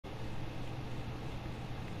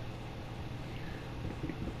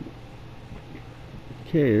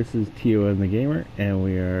Okay, this is TON the Gamer, and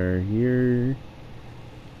we are here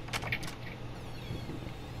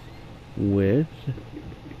with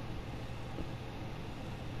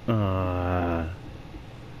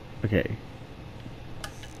okay.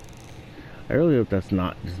 I really hope that's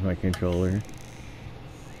not just my controller.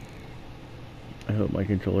 I hope my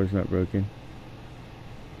controller's not broken.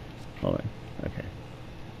 Hold on. Okay.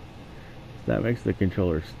 So that makes the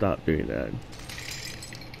controller stop doing that.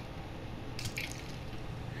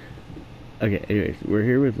 Okay, anyways, we're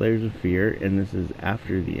here with Layers of Fear, and this is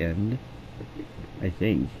after the end. I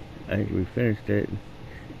think we finished it,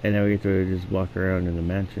 and now we get to just walk around in the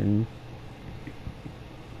mansion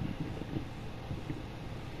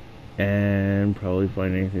and probably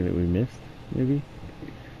find anything that we missed, maybe.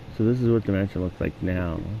 So this is what the mansion looks like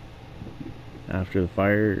now. After the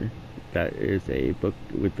fire, that is a book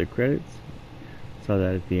with the credits. Saw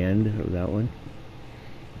that at the end of that one.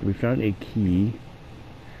 We found a key,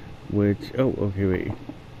 which, oh, okay, wait,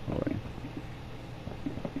 hold on.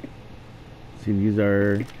 See, these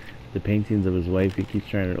are the paintings of his wife. He keeps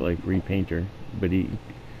trying to, like, repaint her, but he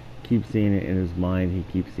keeps seeing it in his mind. He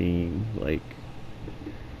keeps seeing, like,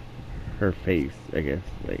 her face, I guess,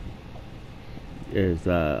 like, is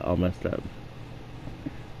all messed up,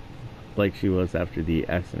 like she was after the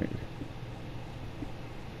accident.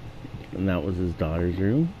 And that was his daughter's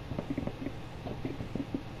room.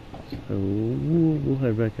 So we'll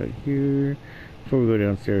head back out here. Before we go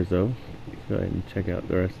downstairs, though, let's go ahead and check out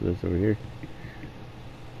the rest of this over here.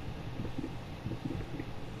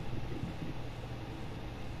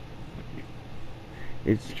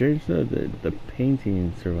 It's strange though that the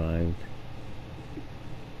painting survived.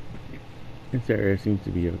 This area seems to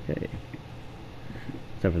be okay,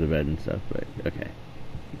 except for the bed and stuff, but okay.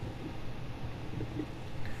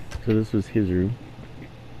 So this was his room.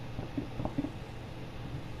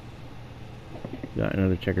 Got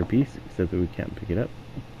another checker piece, except that we can't pick it up.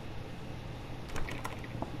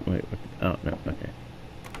 Wait, what? Oh, no, okay.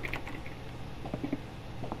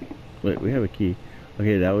 Wait, we have a key.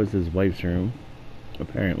 Okay, that was his wife's room,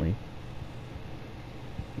 apparently.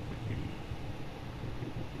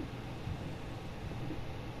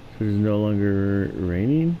 So it's no longer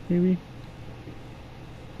raining, maybe?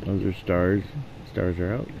 Those are stars. Stars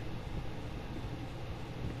are out.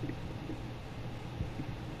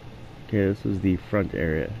 Okay, this was the front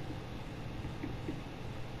area.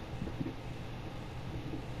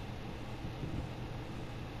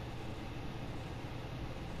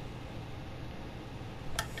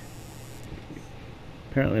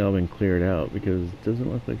 Apparently all been cleared out because it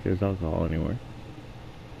doesn't look like there's alcohol anymore.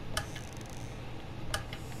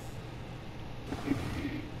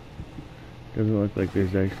 Doesn't look like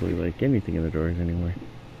there's actually like anything in the doors anymore.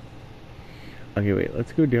 Okay, wait,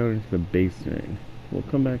 let's go down into the basement. We'll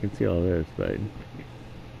come back and see all this, but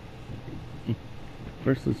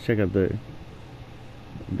first let's check out the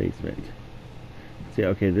basement. See,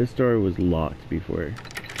 okay, this door was locked before,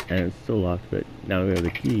 and it's still locked, but now we have the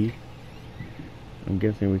key. I'm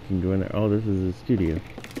guessing we can go in there. Oh, this is a studio.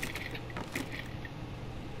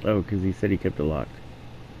 Oh, because he said he kept it locked.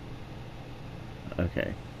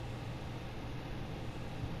 Okay.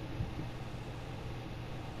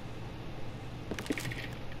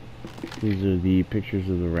 These are the pictures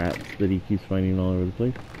of the rats that he keeps finding all over the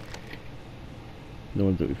place. The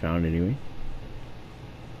ones that we found, anyway.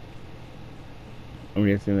 I'm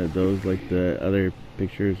guessing that those, like the other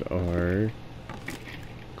pictures, are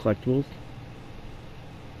collectibles.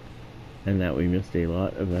 And that we missed a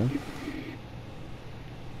lot of them.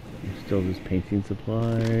 There's still just painting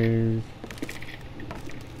supplies.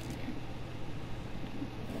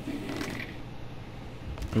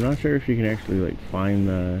 I'm not sure if you can actually, like, find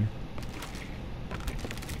the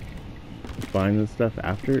stuff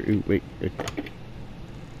after. Ooh, wait, okay.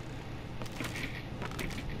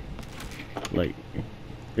 Like,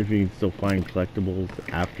 if you can still find collectibles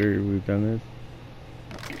after we've done this.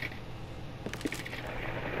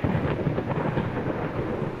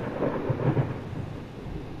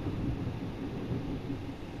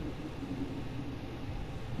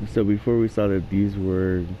 So before we saw that these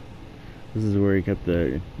were, this is where he kept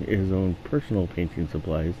his own personal painting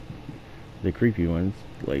supplies, the creepy ones,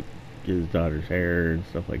 like his daughter's hair and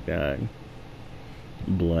stuff like that.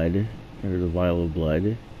 Blood. There's a vial of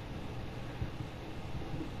blood.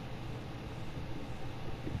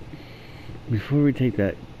 Before we take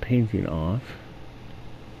that painting off,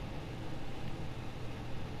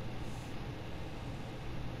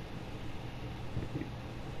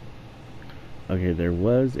 okay, there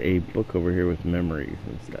was a book over here with memories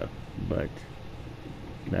and stuff, but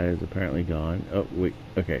that is apparently gone. Oh, wait,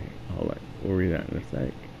 okay, hold on. We'll read that in a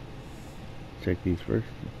sec. check these first.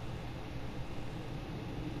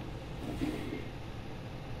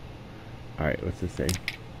 Alright, what's this say?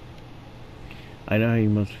 I know how you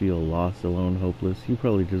must feel, lost, alone, hopeless. You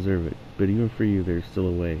probably deserve it. But even for you, there's still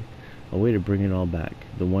a way to bring it all back.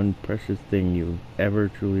 The one precious thing you ever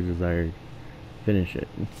truly desired. Finish it.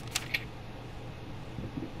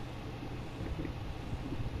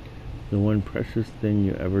 The one precious thing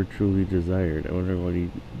you ever truly desired. I wonder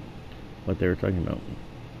what they were talking about.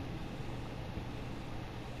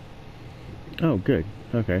 Oh, good.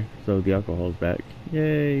 Okay, so the alcohol's back.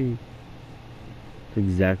 Yay! It's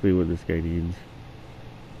exactly what this guy needs.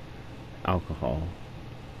 Alcohol.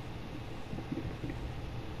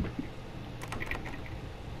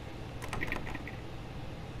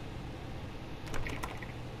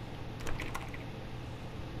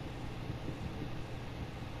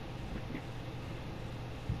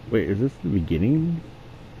 Wait, is this the beginning?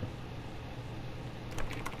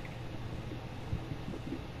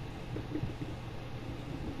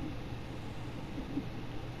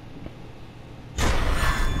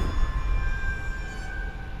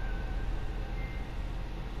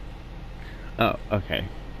 Oh, okay.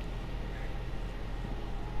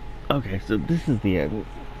 Okay, so this is the end.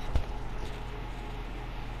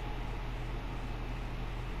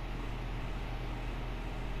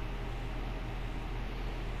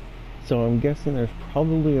 So I'm guessing there's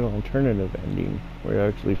probably an alternative ending where you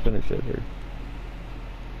actually finish it, or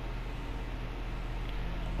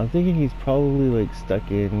I'm thinking he's probably like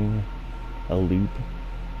stuck in a loop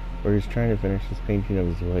where he's trying to finish this painting of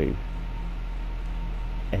his wife,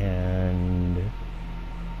 and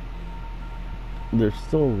there's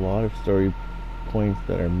still a lot of story points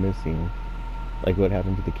that are missing, like what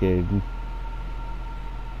happened to the kid,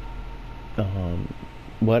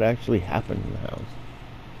 what actually happened in the house.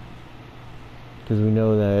 Because we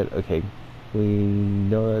know that, okay, we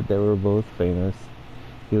know that they were both famous.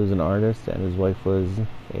 He was an artist and his wife was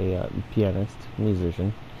a pianist,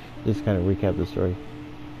 musician. Just kind of recap the story.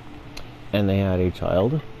 And they had a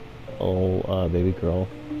child, a baby girl.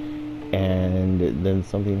 And then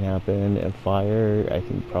something happened, a fire, I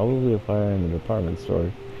think probably a fire in the department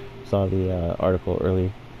store. Saw the article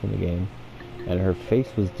early in the game. And her face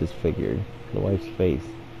was disfigured, the wife's face.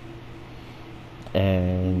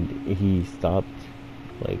 And he stopped,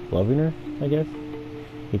 like, loving her, I guess.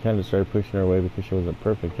 He kind of started pushing her away because she wasn't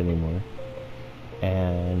perfect anymore.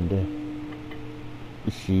 And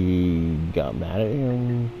she got mad at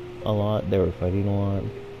him a lot. They were fighting a lot.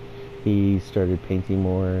 He started painting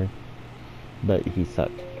more, but he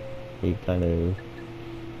sucked. He kind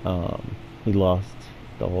of, he lost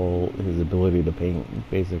his ability to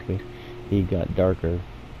paint, basically. He got darker.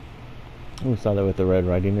 We saw that with the Red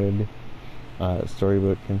Riding Hood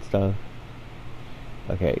storybook and stuff.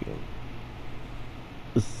 Okay.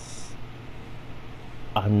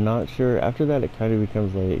 I'm not sure. After that, it kind of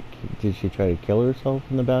becomes like, did she try to kill herself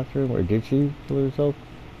in the bathroom, or did she kill herself?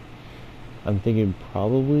 I'm thinking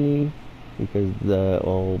probably, because the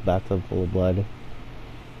old bathtub full of blood,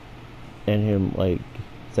 and him like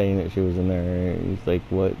saying that she was in there. He's like,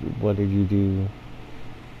 what did you do?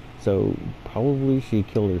 So probably she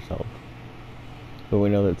killed herself. But we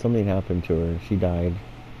know that something happened to her. She died.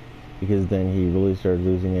 Because then he really started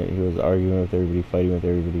losing it. He was arguing with everybody, fighting with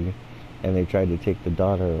everybody. And they tried to take the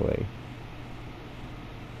daughter away.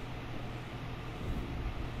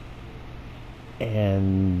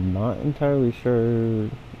 And not entirely sure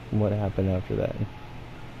what happened after that.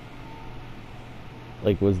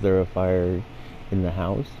 Like, was there a fire in the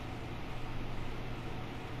house?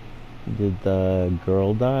 Did the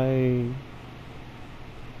girl die?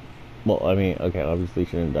 Well, I mean, okay, obviously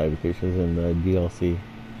she didn't die because she was in the DLC.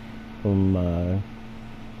 From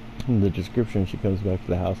the description, she comes back to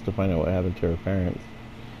the house to find out what happened to her parents.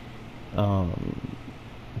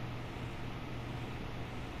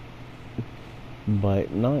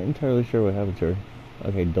 But not entirely sure what happened to her.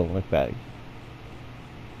 Okay, don't look back.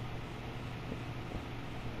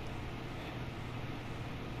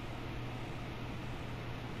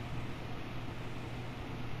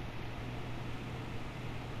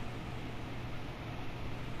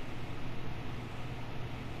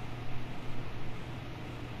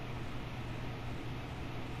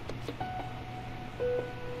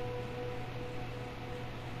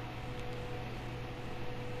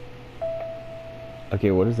 Okay,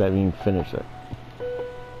 what does that mean, finish it?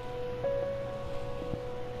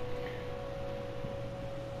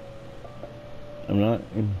 I'm not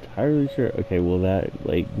entirely sure. Okay, well that,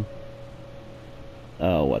 like...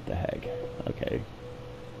 Oh, what the heck. Okay.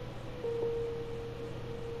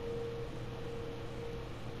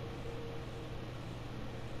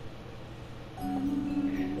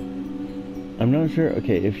 I'm not sure.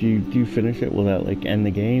 Okay, if you do finish it, will that like end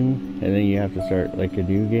the game, and then you have to start like a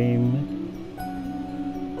new game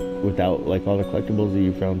without like all the collectibles that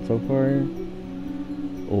you found so far,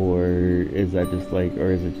 or is that just like,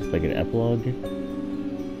 or is it just like an epilogue?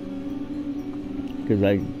 Because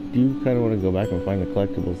I do kind of want to go back and find the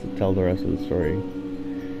collectibles to tell the rest of the story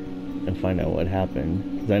and find out what happened.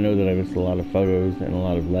 Because I know that I missed a lot of photos and a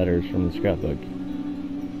lot of letters from the scrapbook.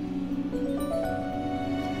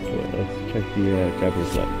 Okay, let's check the chapter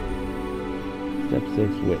select. Step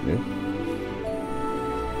 6, Witness.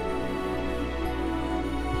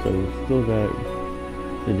 So we've still got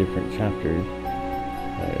the different chapters.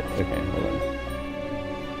 Okay, hold on.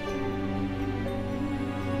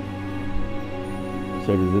 So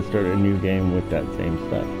does this start a new game with that same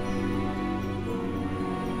stuff?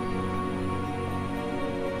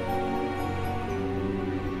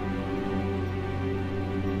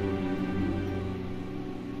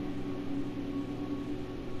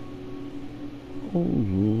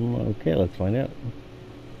 Okay, let's find out.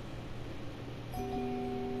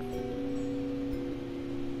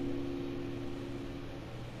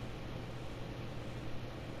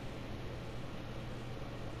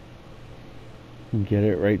 Get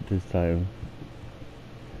it right this time.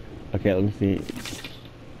 Okay, let me see.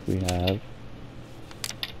 We have...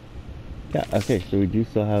 Yeah, okay, so we do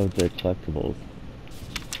still have the collectibles.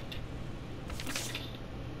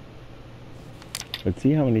 Let's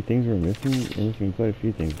see how many things we're missing. We're missing quite a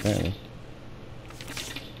few things, apparently.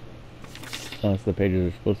 Unless the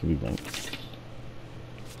pages are supposed to be blank.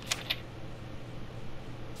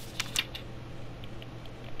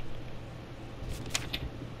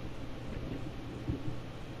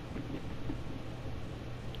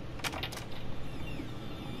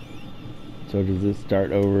 So does this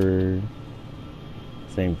start over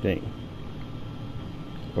same thing?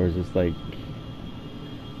 Or is this like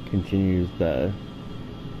continues the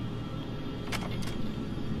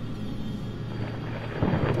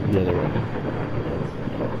other one?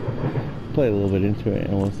 Let's play a little bit into it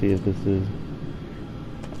and we'll see if this is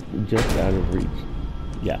just out of reach.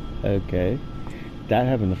 Yeah, okay. That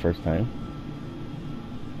happened the first time.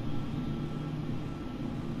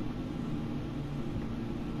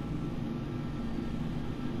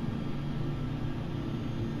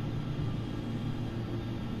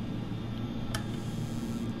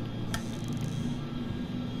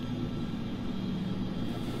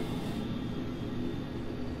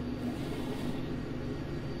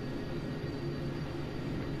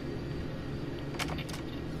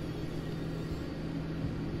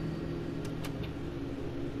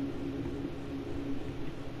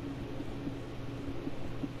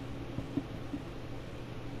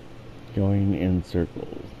 Going in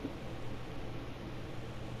circles.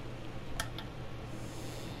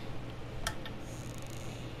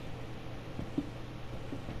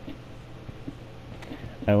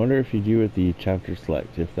 I wonder if you do with the chapter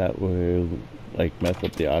select, if that will like mess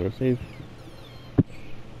up the autosave.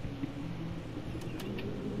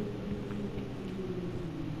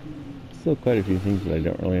 Still quite a few things that I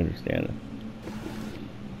don't really understand.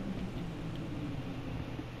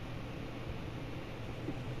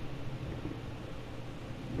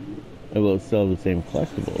 Well, it's still the same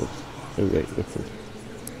collectibles. Oh wait, what's this?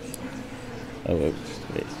 Oh wait,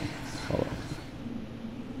 hold on.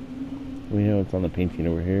 We know it's on the painting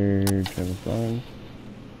over here. Travis Bond.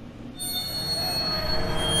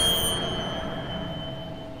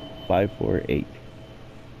 548.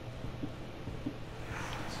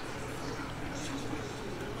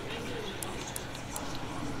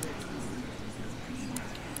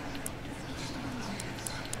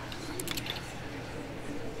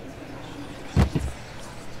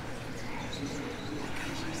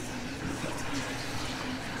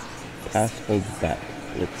 Pass holds back.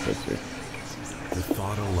 Lip sister. The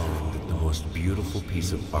thought alone that the most beautiful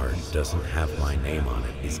piece of art doesn't have my name on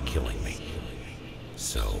it is killing me.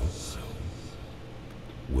 So,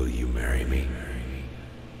 will you marry me?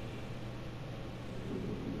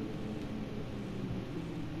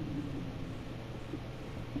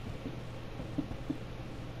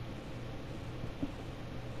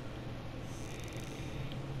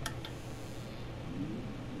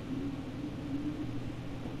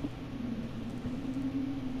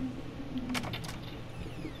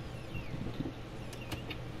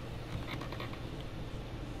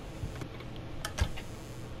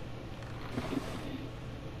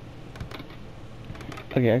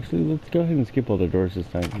 Okay, actually, let's go ahead and skip all the doors this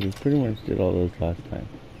time, because we pretty much did all those last time.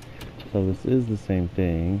 So this is the same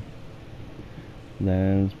thing.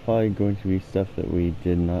 Then it's probably going to be stuff that we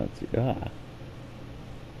did not see. Ah.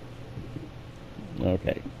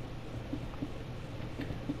 Okay.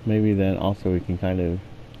 maybe then also we can kind of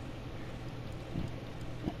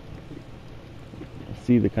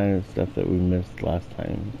see the kind of stuff that we missed last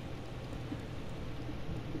time.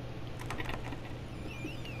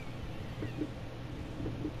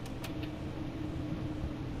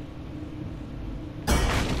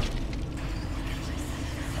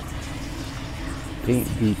 Paint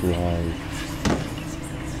people eyes.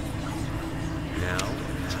 Now,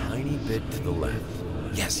 tiny bit to the left.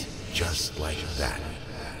 Yes, just like that.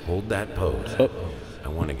 Hold that pose. Oh. I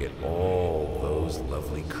want to get all those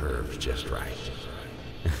lovely curves just right.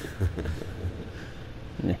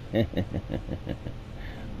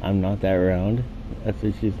 I'm not that round. That's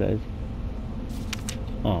what she says.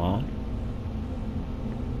 Aw.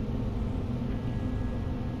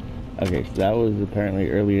 Okay, so that was apparently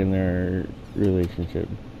early in their relationship.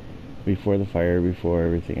 Before the fire, before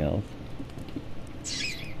everything else.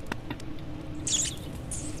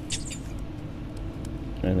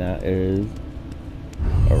 And that is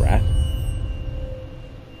a rat.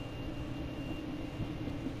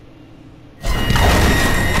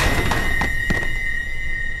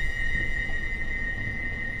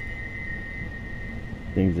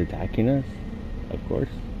 Things attacking us, of course.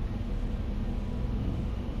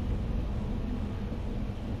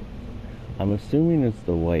 I'm assuming it's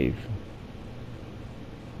the wife.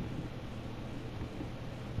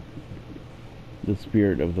 The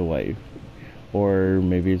spirit of the wife. Or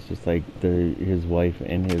maybe it's just like his wife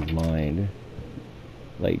in his mind.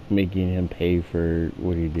 Like making him pay for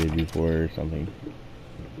what he did before or something.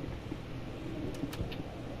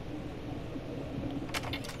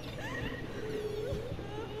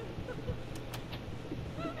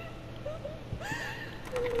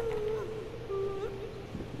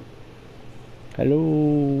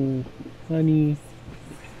 Hello, honey.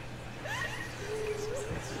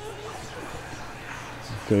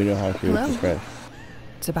 So we know how she was depressed.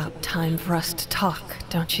 It's about time for us to talk,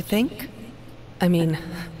 don't you think? I mean,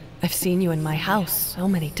 I've seen you in my house so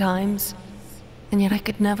many times, and yet I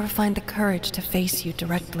could never find the courage to face you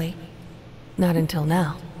directly. Not until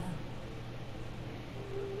now.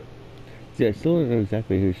 See, I still don't know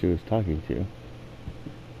exactly who she was talking to. Is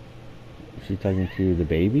she talking to the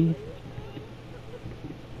baby?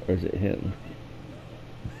 Or is it him?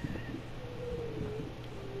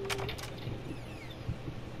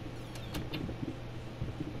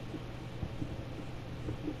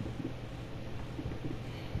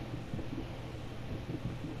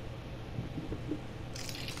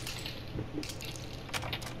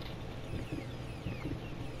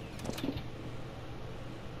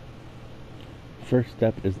 First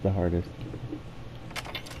step is the hardest.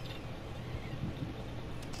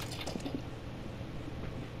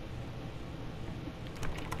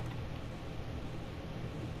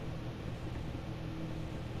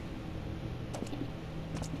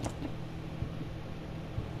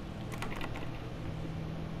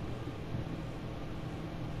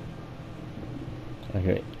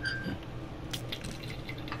 Okay.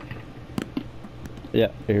 Yeah,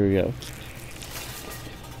 here we go.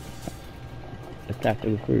 Attack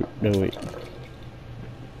of the fruit. No, wait.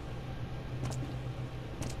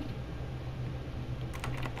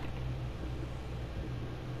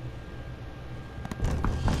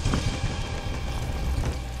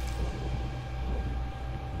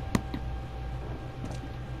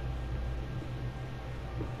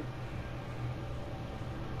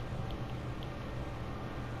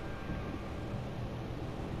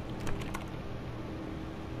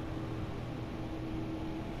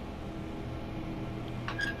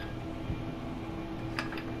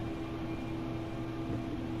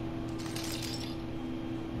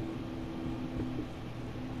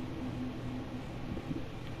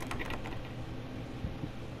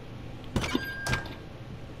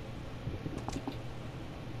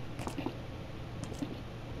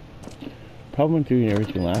 Problem with doing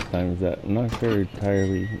everything last time is that I'm not sure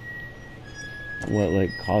entirely what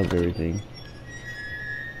like caused everything.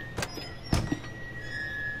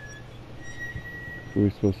 We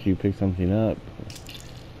were supposed to pick something up.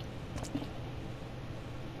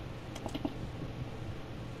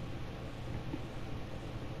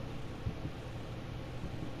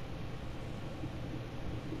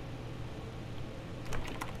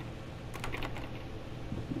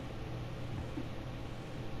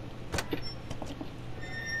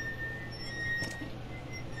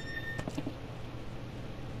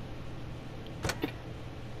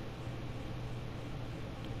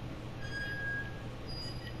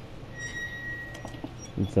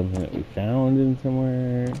 It's something that we found in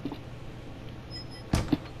somewhere.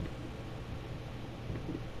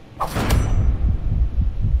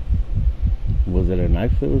 Was it a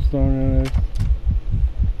knife that was thrown at us?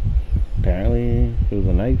 apparently it was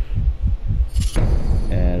a knife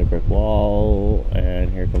and a brick wall,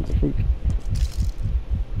 and here comes the fruit.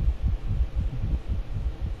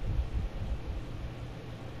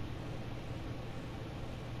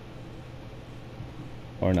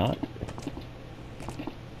 Or not.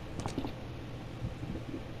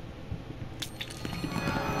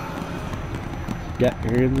 Yeah,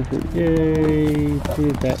 here's the fruit. Yay!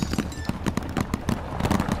 See that.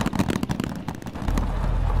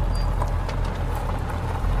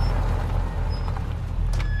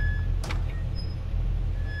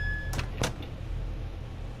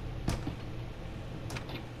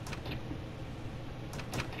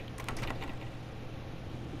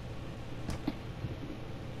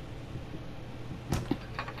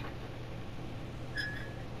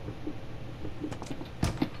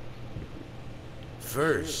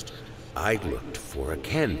 First, I looked for a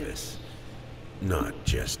canvas. Not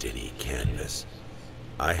just any canvas.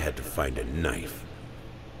 I had to find a knife.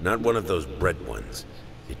 Not one of those bread ones.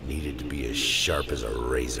 It needed to be as sharp as a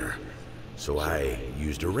razor. So I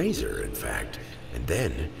used a razor, in fact, and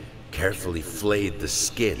then carefully flayed the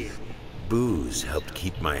skin. Booze helped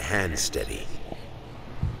keep my hand steady.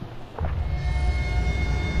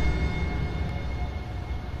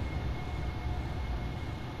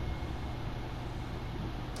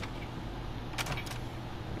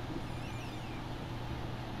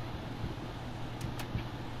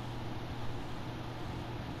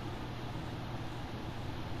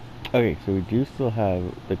 Okay, so we do still have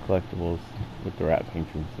the collectibles with the rat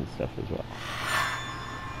paintings and stuff as well.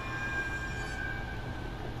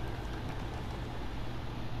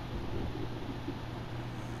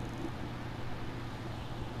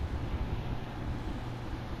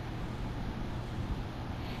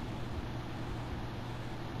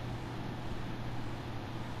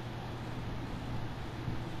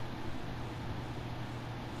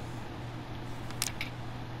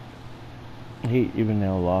 Hey, even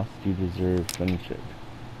now lost, you deserve friendship.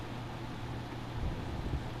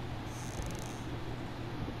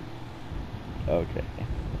 Okay.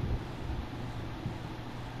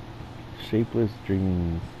 Shapeless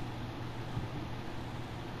dreams.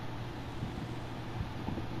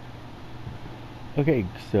 Okay,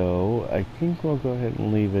 so I think we'll go ahead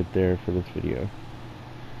and leave it there for this video.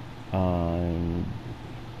 I'm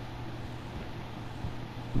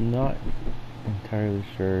not entirely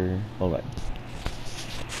sure. Hold on.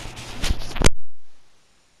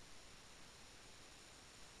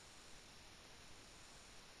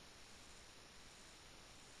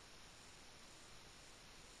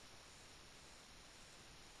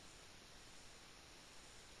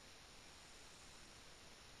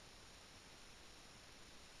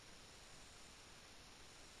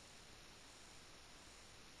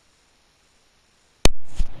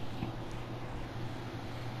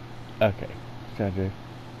 Okay, just had to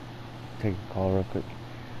take a call real quick.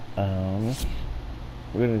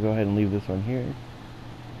 We're gonna go ahead and leave this one here.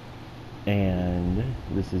 And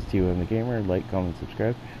this is TOM the Gamer. Like, comment,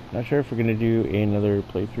 subscribe. Not sure if we're gonna do another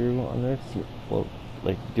playthrough on this. Well,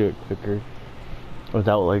 like do it quicker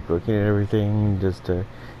without like looking at everything, just to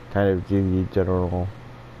kind of give you the general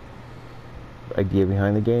idea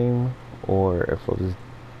behind the game, or if we'll just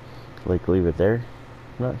like leave it there.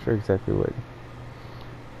 I'm not sure exactly what.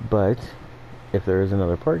 But if there is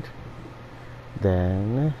another part,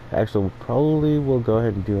 then actually probably we'll go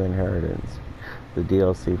ahead and do Inheritance, the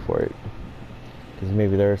DLC for it, because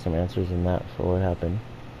maybe there are some answers in that for what happened.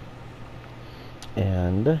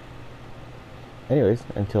 And anyways,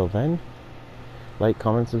 until then, like,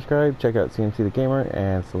 comment, subscribe, check out CMC the Gamer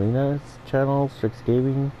and Selena's channel, Strix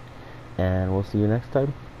Gaming, and we'll see you next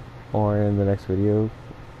time or in the next video,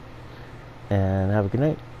 and have a good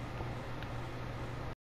night.